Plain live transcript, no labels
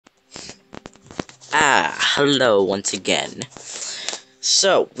Hello once again.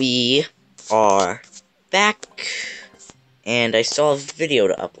 So, we are back, and I still have a video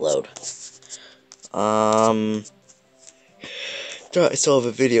to upload.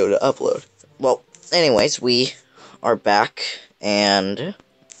 Well, anyways, we are back, and,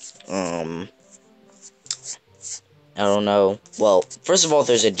 I don't know. Well, first of all,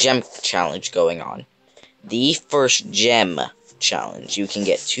 there's a gem challenge going on. The first gem challenge. You can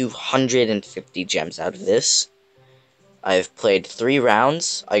get 250 gems out of this. I've played 3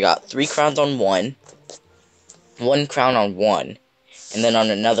 rounds. I got 3 crowns on one crown on one, and then on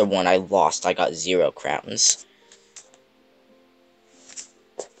another one I lost. I got 0 crowns.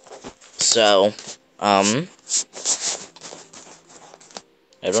 So, I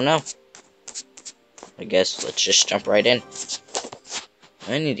don't know. I guess let's just jump right in.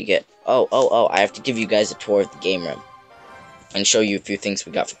 I need to get... Oh, I have to give you guys a tour of the game room. And show you a few things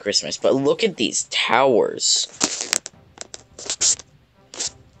we got for Christmas. But look at these towers.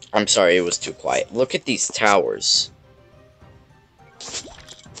 I'm sorry, it was too quiet. Look at these towers.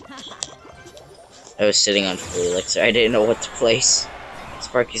 I was sitting on full elixir. I didn't know what to place.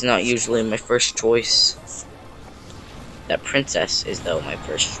 Sparky's not usually my first choice. That princess is, though, my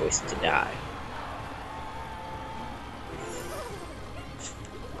first choice to die.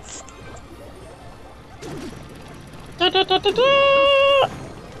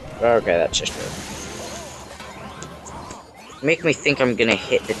 Okay, that's just good. Make me think I'm gonna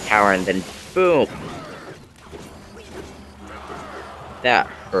hit the tower and then boom! That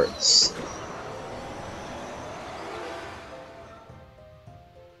hurts.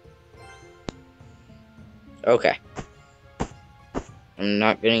 Okay. I'm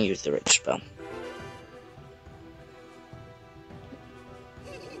not gonna use the rich spell.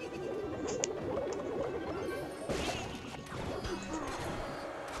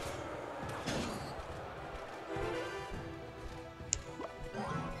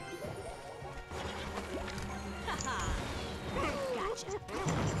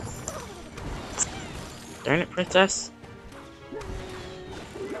 Darn it, princess.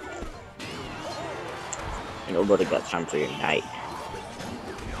 Nobody got time for your night.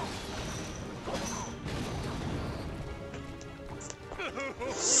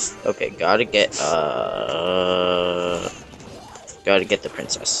 Okay, gotta get the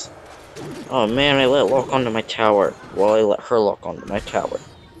princess. Oh man, I let lock onto my tower. Well, I let her lock onto my tower.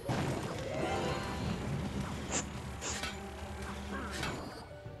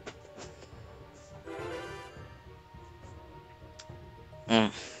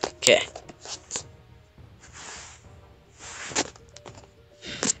 Okay.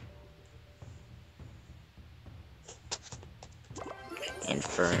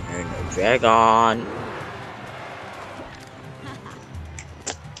 Inferno Dragon.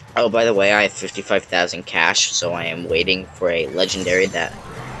 Oh, by the way, I have 55,000 cash, so I am waiting for a legendary that,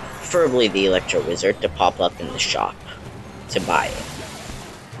 preferably the Electro Wizard, to pop up in the shop to buy it.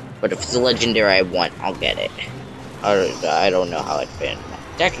 But if it's a legendary I want, I'll get it. I don't know how it's been in my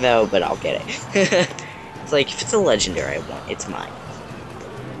deck though, but I'll get it. It's like, if it's a legendary I want, it's mine.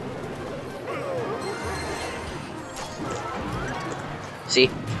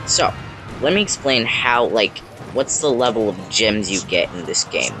 See? So, let me explain how, like, what's the level of gems you get in this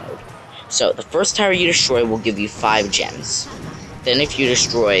game mode. So, the first tower you destroy will give you 5 gems. Then if you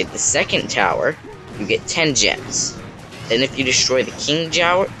destroy the second tower, you get 10 gems. Then if you destroy the king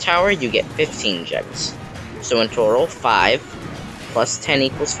tower, you get 15 gems. So in total, 5 plus 10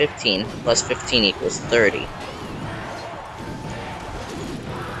 equals 15, plus 15 equals 30.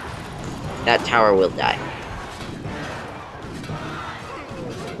 That tower will die.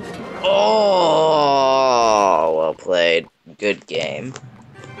 Oh, well played. Good game.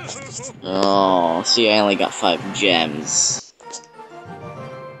 Oh, see, I only got 5 gems.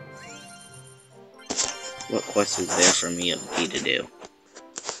 What quest is there for me to do?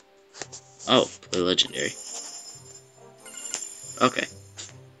 Oh, play legendary. Okay.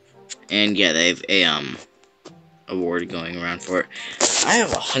 And yeah, they have a award going around for it. I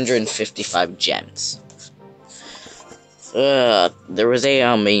have 155 gems. There was a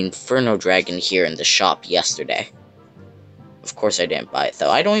Inferno Dragon here in the shop yesterday. Of course I didn't buy it though.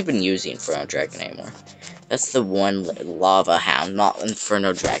 I don't even use the Inferno Dragon anymore. That's the one Lava Hound, not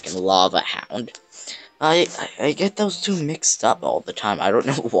Inferno Dragon, Lava Hound. I get those two mixed up all the time. I don't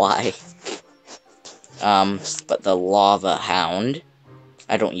know why. But the Lava Hound,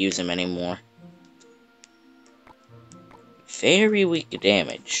 I don't use him anymore. Very weak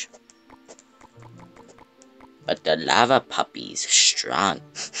damage. But the Lava Puppy's strong.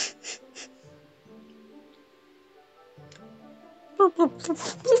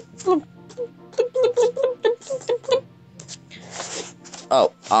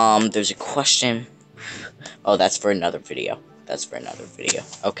 There's a question. Oh, that's for another video. That's for another video.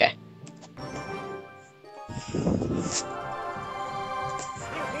 Okay.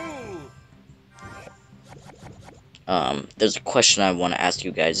 There's a question I want to ask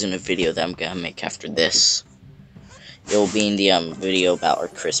you guys in a video that I'm gonna make after this. It will be in the, video about our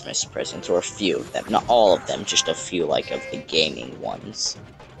Christmas presents, or a few of them. Not all of them, just a few, like, of the gaming ones.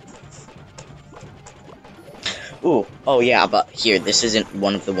 Ooh, oh yeah, but here, this isn't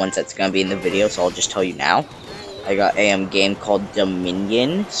one of the ones that's gonna be in the video, so I'll just tell you now. I got a game called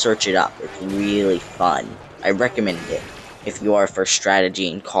Dominion. Search it up. It's really fun. I recommend it if you are for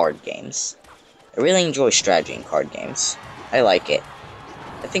strategy and card games. I really enjoy strategy and card games. I like it.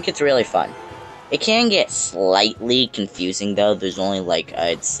 I think it's really fun. It can get slightly confusing, though. There's only, like,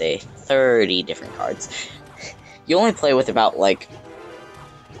 I'd say 30 different cards. You only play with about, like,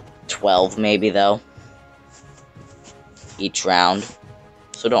 12, maybe, though, each round.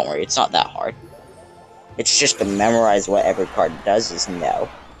 So don't worry, it's not that hard. It's just to memorize what every card does is no.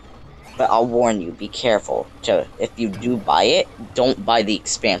 But I'll warn you, be careful. If you do buy it, don't buy the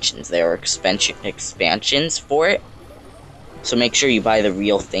expansions. There are expansions for it. So make sure you buy the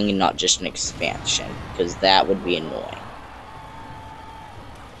real thing and not just an expansion, because that would be annoying.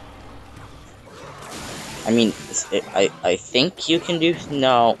 I mean, I think you can do...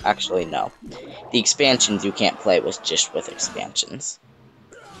 No, actually, no. The expansions you can't play with just with expansions.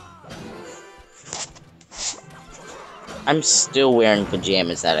 I'm still wearing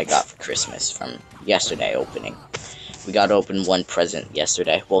pajamas that I got for Christmas from yesterday opening. We got to open one present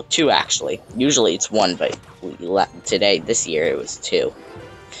yesterday. Well, two, actually. Usually it's one, but this year, it was two.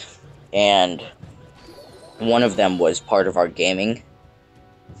 And one of them was part of our gaming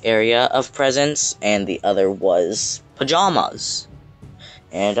area of presents, and the other was pajamas.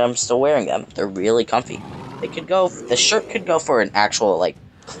 And I'm still wearing them. They're really comfy. The shirt could go for an actual, like,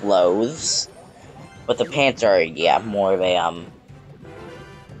 clothes. But the pants are, yeah, more of a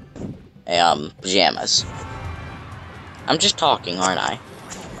pajamas. I'm just talking, aren't I?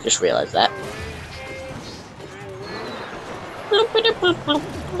 Just realized that.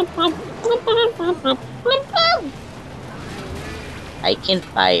 I can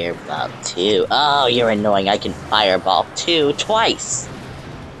fireball too. Oh, you're annoying. I can fireball too, twice.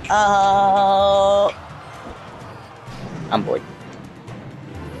 Oh. I'm bored.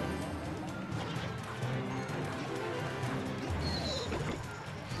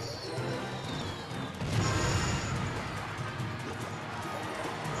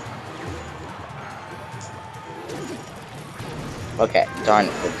 Okay, darn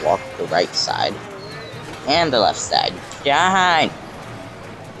it, we'll block the right side. And the left side. Darn!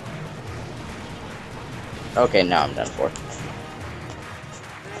 Okay, now I'm done for.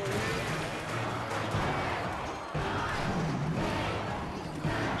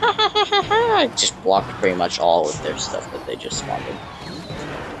 I just blocked pretty much all of their stuff that they just wanted.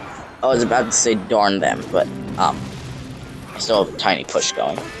 I was about to say darn them, but, I still have a tiny push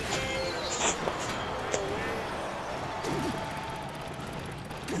going.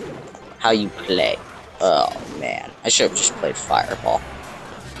 How you play. Oh, man. I should have just played Fireball.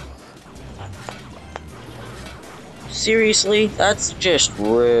 Seriously? That's just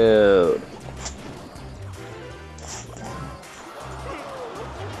rude.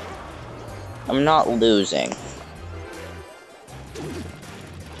 I'm not losing.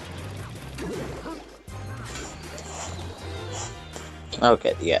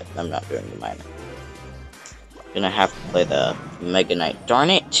 Okay, yeah, I'm not doing the minor. Gonna have to play the Mega Knight.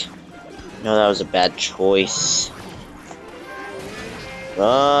 Darn it! No, that was a bad choice.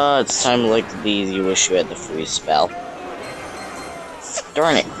 It's time like these. You wish you had the freeze spell.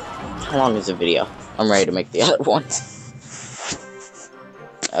 Darn it! How long is the video? I'm ready to make the other one.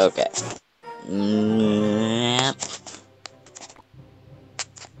 Okay. Yep.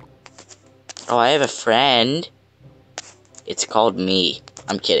 Oh, I have a friend. It's called me.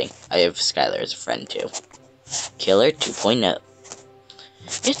 I'm kidding. I have Skylar as a friend too. Killer 2.0.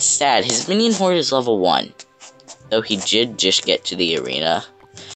 It's sad, his minion horde is level 1. Though he did just get to the arena